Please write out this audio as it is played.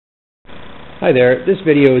Hi there. This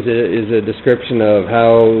video is a description of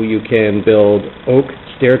how you can build oak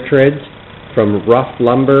stair treads from rough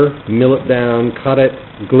lumber, mill it down, cut it,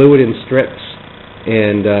 glue it in strips,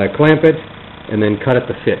 and clamp it, and then cut it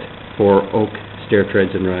to fit for oak stair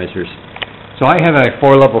treads and risers. So I have a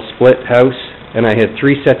 4-level split house, and I had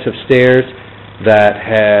 3 sets of stairs that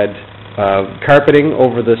had carpeting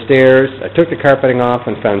over the stairs. I took the carpeting off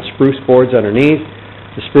and found spruce boards underneath.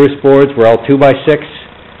 The spruce boards were all 2x6.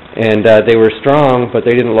 And they were strong, but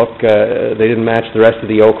they didn't match the rest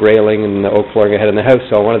of the oak railing and the oak flooring I had in the house,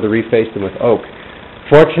 so I wanted to reface them with oak.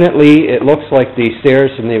 Fortunately, it looks like the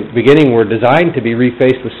stairs in the beginning were designed to be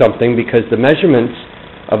refaced with something because the measurements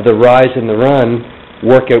of the rise and the run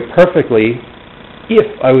work out perfectly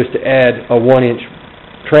if I was to add a 1-inch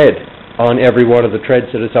tread on every one of the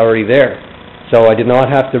treads that is already there. So I did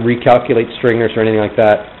not have to recalculate stringers or anything like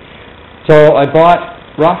that. So I bought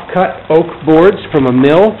rough-cut oak boards from a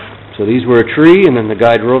mill. So these were a tree, and then the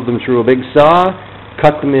guy drove them through a big saw,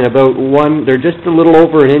 cut them in about they're just a little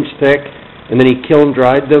over 1 inch thick, and then he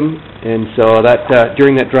kiln-dried them, and so that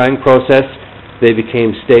during that drying process they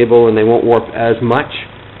became stable and they won't warp as much.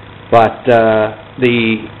 But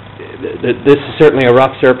this is certainly a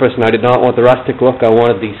rough surface, and I did not want the rustic look. I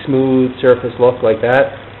wanted the smooth surface look like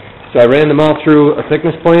that. So I ran them all through a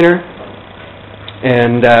thickness planer,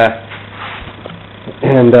 and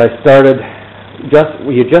I started,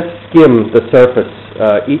 you just skim the surface.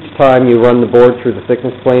 Each time you run the board through the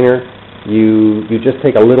thickness planer, you just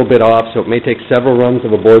take a little bit off, so it may take several runs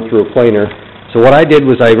of a board through a planer. So what I did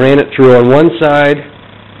was I ran it through on one side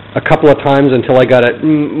a couple of times until I got it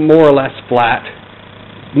more or less flat.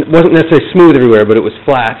 It wasn't necessarily smooth everywhere, but it was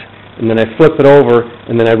flat. And then I flip it over,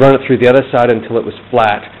 and then I run it through the other side until it was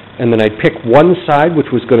flat. And then I'd pick one side, which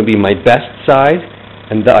was going to be my best side,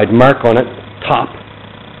 and I'd mark on it top,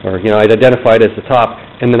 or I'd identify it as the top,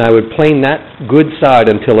 and then I would plane that good side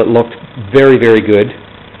until it looked very, very good.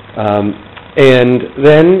 And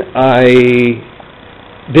then I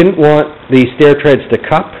didn't want the stair treads to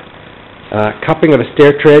cup. Cupping of a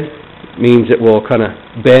stair tread means it will kind of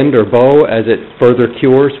bend or bow as it further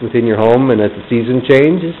cures within your home and as the season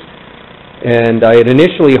changes. And I had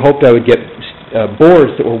initially hoped I would get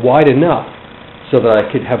boards that were wide enough so that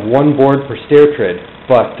I could have one board per stair tread.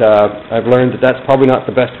 But I've learned that that's probably not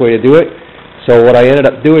the best way to do it. So what I ended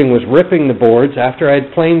up doing was ripping the boards after I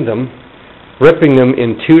had planed them, ripping them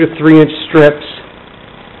in 2 to 3 inch strips.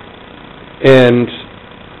 And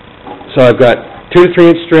so I've got 2 to 3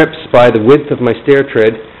 inch strips by the width of my stair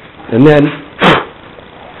tread. And then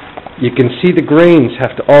you can see the grains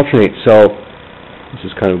have to alternate. So this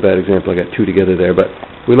is kind of a bad example. I got 2 together there. But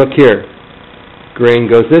we look here.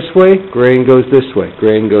 Grain goes this way, grain goes this way,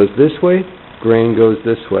 grain goes this way, grain goes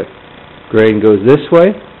this way, grain goes this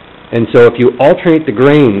way. And so if you alternate the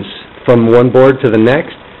grains from one board to the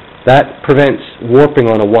next, that prevents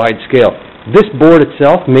warping on a wide scale. This board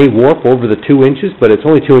itself may warp over the 2 inches, but it's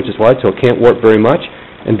only 2 inches wide, so it can't warp very much.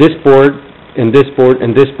 And this board, and this board,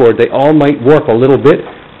 and this board, they all might warp a little bit,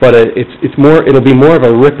 but it'll be more of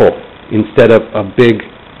a ripple instead of a big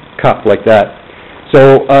cup like that.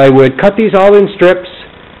 So I would cut these all in strips,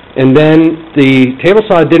 and then the table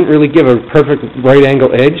saw didn't really give a perfect right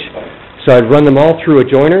angle edge, so I'd run them all through a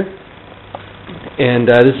joiner, and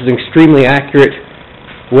this is an extremely accurate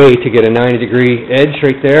way to get a 90-degree edge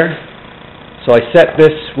right there. So I set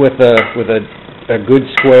this with a good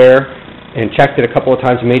square and checked it a couple of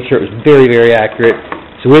times and made sure it was very, very accurate.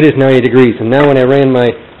 So it is 90 degrees, and now when I ran my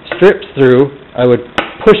strips through, I would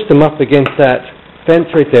push them up against that fence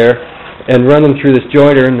right there and run them through this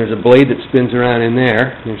joiner, and there's a blade that spins around in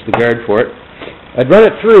there. There's the guard for it. I'd run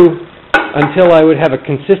it through until I would have a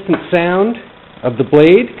consistent sound of the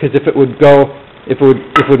blade, because if it would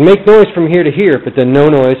make noise from here to here, but then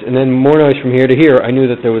no noise, and then more noise from here to here, I knew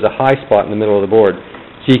that there was a high spot in the middle of the board.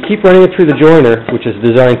 So you keep running it through the joiner, which is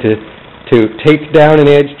designed to take down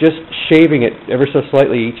an edge, just shaving it ever so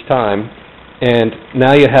slightly each time, and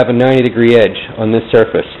now you have a 90-degree edge on this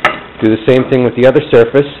surface. Do the same thing with the other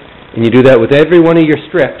surface, and you do that with every one of your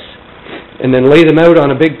strips, and then lay them out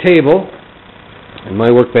on a big table. And my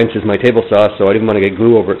workbench is my table saw, so I didn't want to get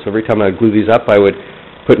glue over it, so every time I would glue these up, I would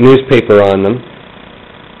put newspaper on them.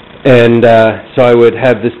 And so I would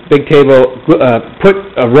have this big table, put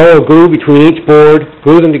a row of glue between each board,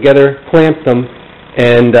 glue them together, clamp them,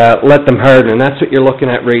 and let them harden. And that's what you're looking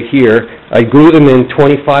at right here. I glue them in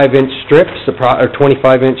 25-inch strips, or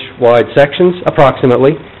 25-inch wide sections,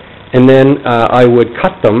 approximately. And then I would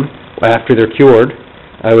cut them after they're cured.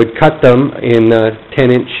 I would cut them in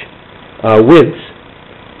 10-inch widths,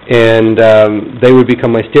 and they would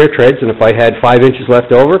become my stair treads, and if I had 5 inches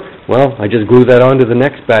left over, well, I just glue that onto the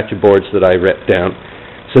next batch of boards that I ripped down.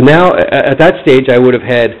 So now, at that stage, I would have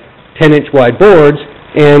had 10-inch wide boards,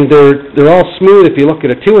 and they're all smooth if you look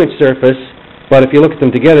at a 2-inch surface, but if you look at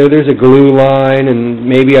them together, there's a glue line, and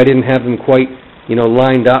maybe I didn't have them quite,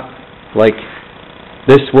 lined up like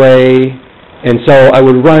this way, and so I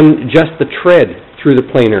would run just the tread through the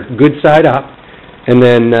planer, good side up, and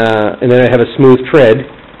then I have a smooth tread,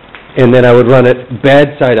 and then I would run it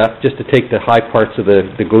bad side up just to take the high parts of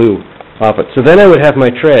the glue off it. So then I would have my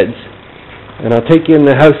treads, and I'll take you in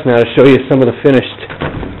the house now to show you some of the finished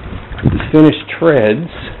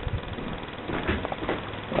treads.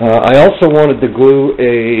 I also wanted to glue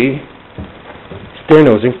a stair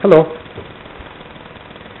nosing. Hello.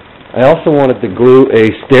 I also wanted to glue a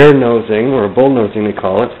stair nosing, or a bull nosing they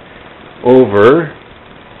call it, over.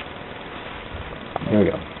 There we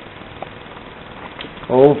go.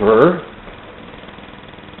 Over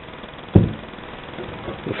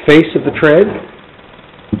the face of the tread.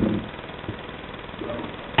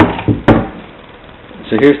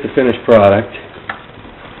 So here's the finished product,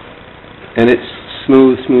 and it's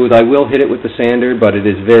smooth. I will hit it with the sander, but it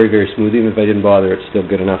is very, very smooth. Even if I didn't bother, it's still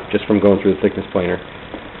good enough just from going through the thickness planer.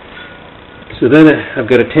 So then I've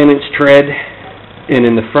got a 10-inch tread, and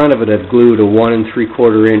in the front of it I've glued a 1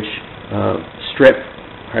 3/4 inch strip,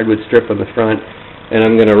 hardwood strip on the front, and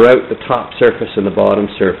I'm going to route the top surface and the bottom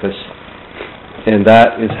surface, and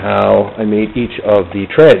that is how I made each of the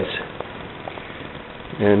treads.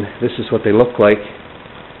 And this is what they look like.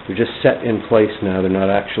 They're just set in place now. They're not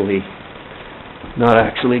actually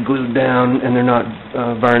glued down, and they're not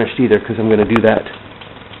varnished either, because I'm going to do that.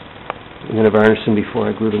 I'm going to varnish them before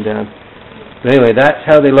I glue them down. But anyway, that's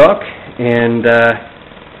how they look, and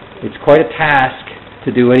it's quite a task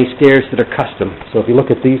to do any stairs that are custom. So if you look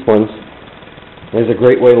at these ones, there's a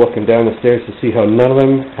great way looking down the stairs to see how none of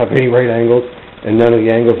them have any right angles, and none of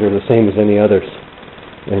the angles are the same as any others.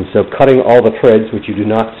 And so cutting all the treads, which you do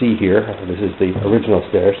not see here, this is the original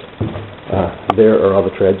stairs, there are all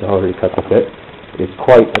the treads already cut to fit. It's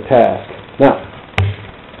quite a task. Now,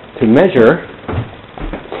 to measure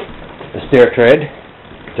a stair tread,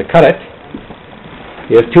 to cut it,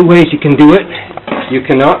 you have 2 ways you can do it. You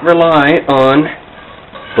cannot rely on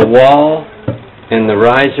the wall and the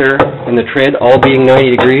riser and the tread all being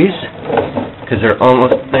 90 degrees, because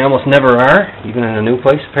they almost never are, even in a new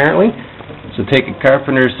place apparently. So take a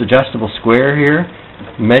carpenter's adjustable square here,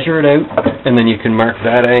 measure it out, and then you can mark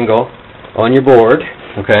that angle on your board,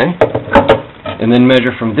 okay? And then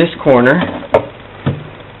measure from this corner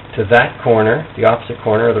to that corner, the opposite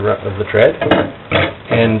corner of the tread,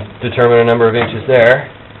 and determine a number of inches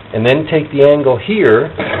there, and then take the angle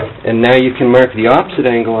here, and now you can mark the opposite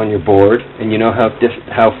angle on your board, and you know how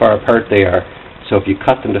far apart they are. So if you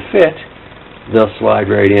cut them to fit, they'll slide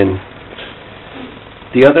right in.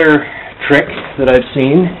 The other trick that I've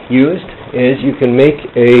seen used is you can make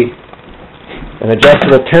an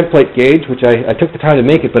adjustable template gauge, which I took the time to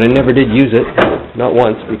make it, but I never did use it, not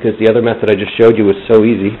once, because the other method I just showed you was so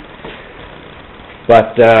easy.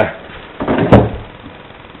 But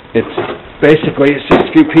it's just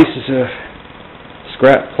a few pieces of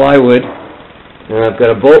scrap plywood, and I've got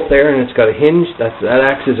a bolt there, and it's got a hinge. That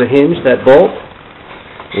acts as a hinge, that bolt.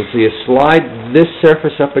 And so you slide this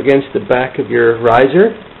surface up against the back of your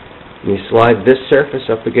riser, and you slide this surface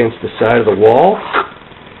up against the side of the wall,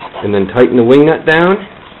 and then tighten the wing nut down,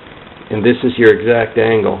 and this is your exact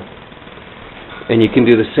angle. And you can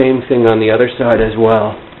do the same thing on the other side as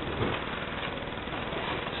well.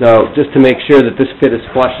 So just to make sure that this fit as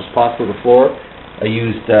flush as possible with the floor, I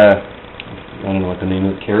used, I don't know what the name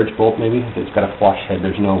of the carriage bolt maybe. It's got a flush head.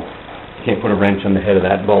 You can't put a wrench on the head of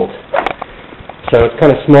that bolt. So it's kind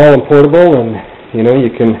of small and portable, and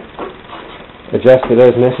you can adjust it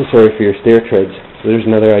as necessary for your stair treads. So there's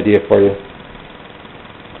another idea for you.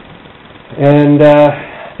 And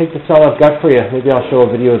I think that's all I've got for you. Maybe I'll show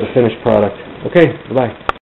a video of the finished product. Okay, bye-bye.